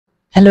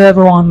Hello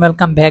everyone,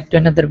 welcome back to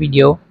another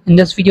video. In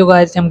this video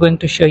guys, I'm going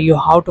to show you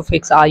how to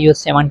fix iOS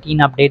 17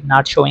 update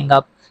not showing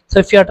up. So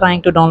if you are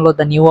trying to download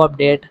the new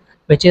update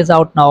which is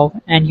out now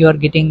and you are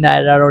getting the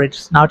error or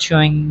it's not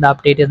showing, the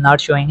update is not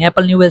showing,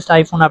 Apple newest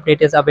iPhone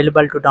update is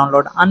available to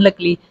download.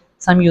 Unluckily,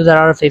 some users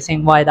are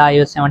facing why the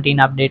iOS 17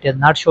 update is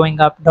not showing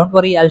up. Don't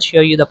worry, I'll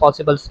show you the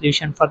possible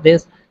solution for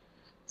this.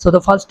 So the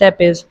first step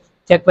is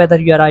check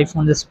whether your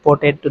iPhone is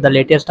supported to the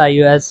latest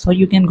iOS. So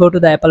you can go to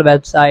the Apple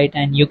website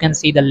and you can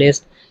see the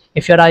list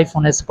if your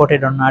iPhone is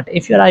supported or not.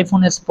 If your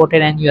iPhone is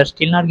supported and you are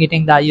still not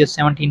getting the iOS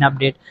 17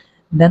 update,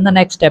 then the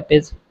next step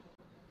is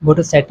go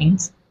to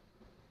settings,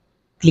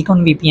 click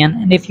on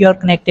VPN, and if you are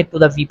connected to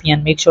the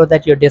VPN, make sure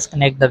that you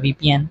disconnect the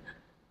VPN.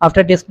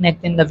 After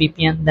disconnecting the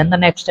VPN, then the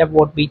next step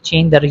would be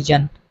change the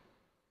region.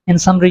 In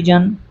some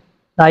region,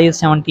 the iOS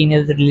 17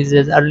 is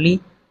releases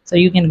early, so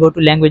you can go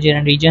to language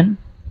and region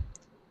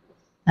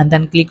and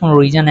then click on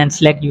region and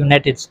select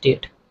United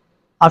States.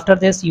 After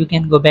this, you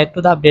can go back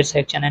to the update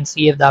section and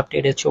see if the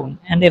update is showing.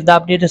 And if the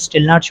update is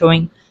still not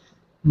showing,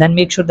 then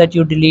make sure that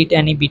you delete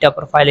any beta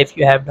profile if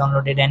you have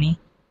downloaded any.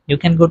 You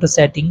can go to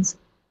settings,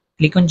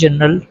 click on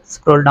general,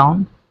 scroll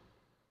down,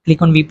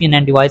 click on VPN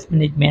and device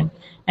management.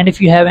 And if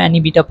you have any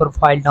beta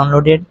profile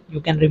downloaded, you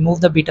can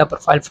remove the beta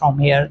profile from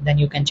here. Then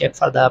you can check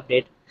for the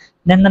update.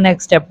 Then the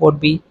next step would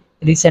be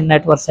reset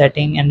network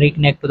setting and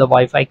reconnect to the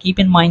Wi-Fi. Keep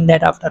in mind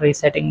that after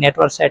resetting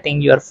network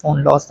setting, your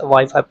phone lost the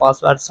Wi-Fi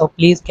password. So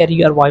please carry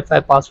your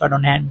Wi-Fi password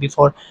on hand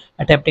before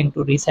attempting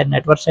to reset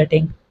network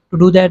setting. To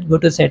do that, go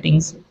to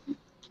settings,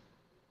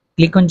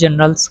 click on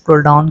general,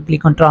 scroll down,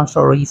 click on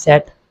transfer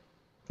reset,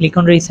 click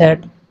on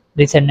reset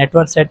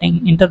network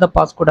setting, enter the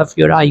passcode of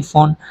your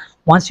iPhone.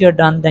 Once you're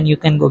done, then you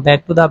can go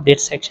back to the update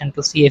section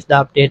to see if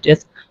the update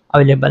is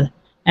available.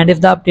 And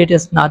if the update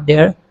is not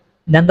there,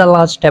 then the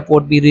last step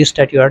would be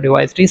restart your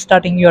device.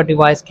 Restarting your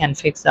device can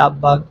fix the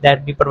bug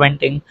that be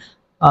preventing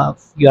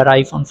your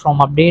iPhone from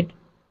update.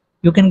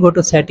 You can go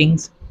to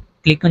settings,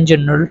 click on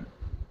general,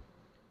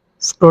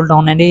 scroll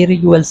down, and here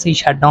you will see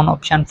shutdown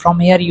option. From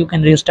here you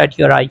can restart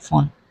your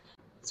iPhone.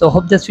 So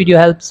hope this video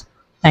helps.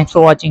 Thanks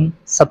for watching.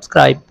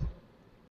 Subscribe.